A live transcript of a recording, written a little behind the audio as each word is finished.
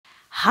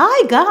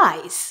Hi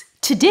guys!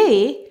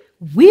 Today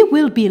we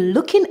will be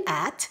looking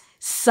at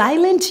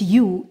silent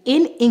U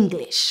in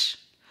English.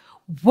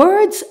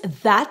 Words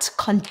that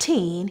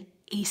contain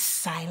a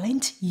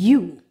silent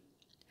U.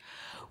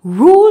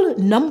 Rule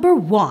number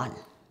 1.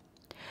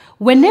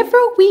 Whenever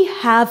we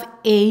have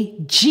a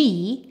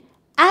G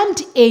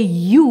and a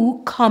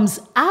U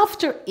comes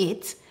after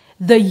it,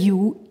 the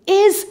U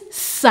is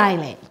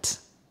silent.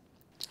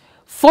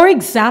 For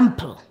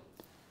example,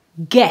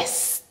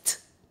 guest,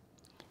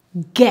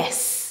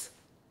 guess,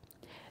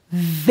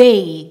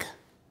 vague,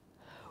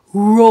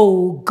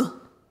 rogue,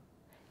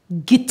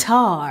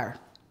 guitar,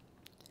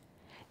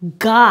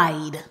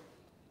 guide,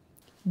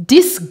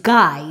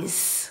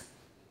 disguise.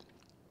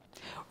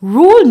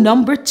 Rule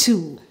number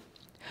 2.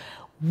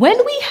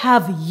 When we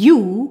have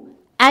U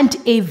and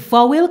a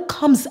vowel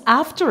comes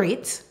after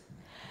it,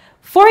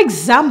 for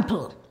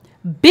example,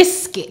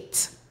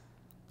 biscuit,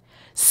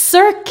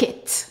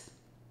 circuit,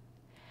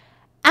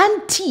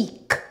 antique.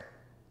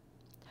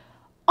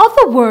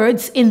 Other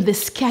words in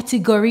this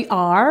category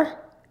are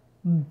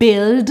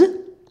build,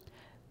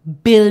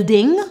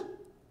 building.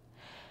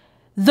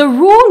 The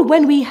rule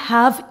when we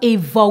have a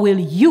vowel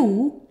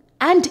U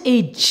and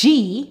a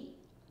G,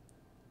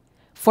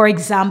 for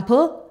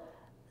example,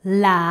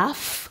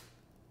 laugh,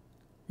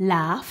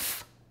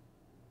 laugh,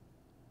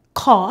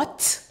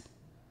 caught,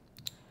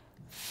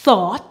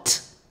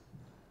 thought,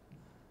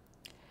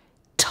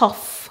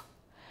 tough.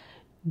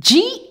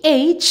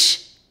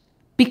 GH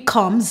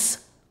becomes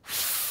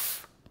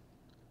f.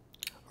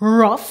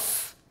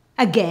 Rough.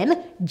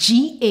 Again,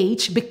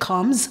 GH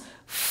becomes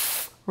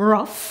f,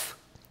 rough.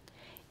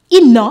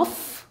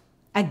 Enough.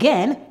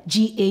 Again,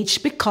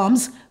 GH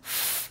becomes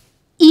f,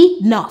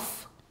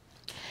 enough.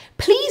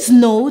 Please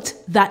note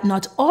that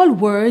not all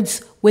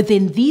words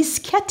within these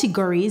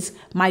categories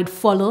might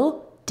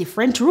follow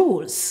different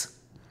rules.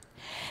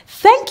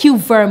 Thank you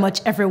very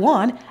much,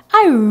 everyone.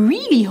 I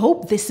really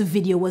hope this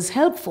video was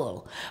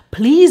helpful.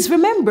 Please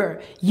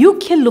remember, you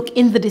can look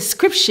in the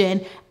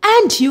description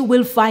and you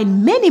will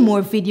find many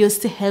more videos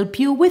to help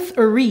you with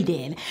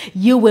reading.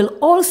 You will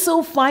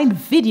also find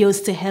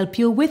videos to help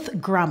you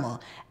with grammar.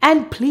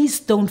 And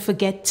please don't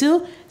forget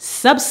to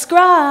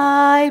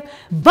subscribe.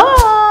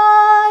 Bye!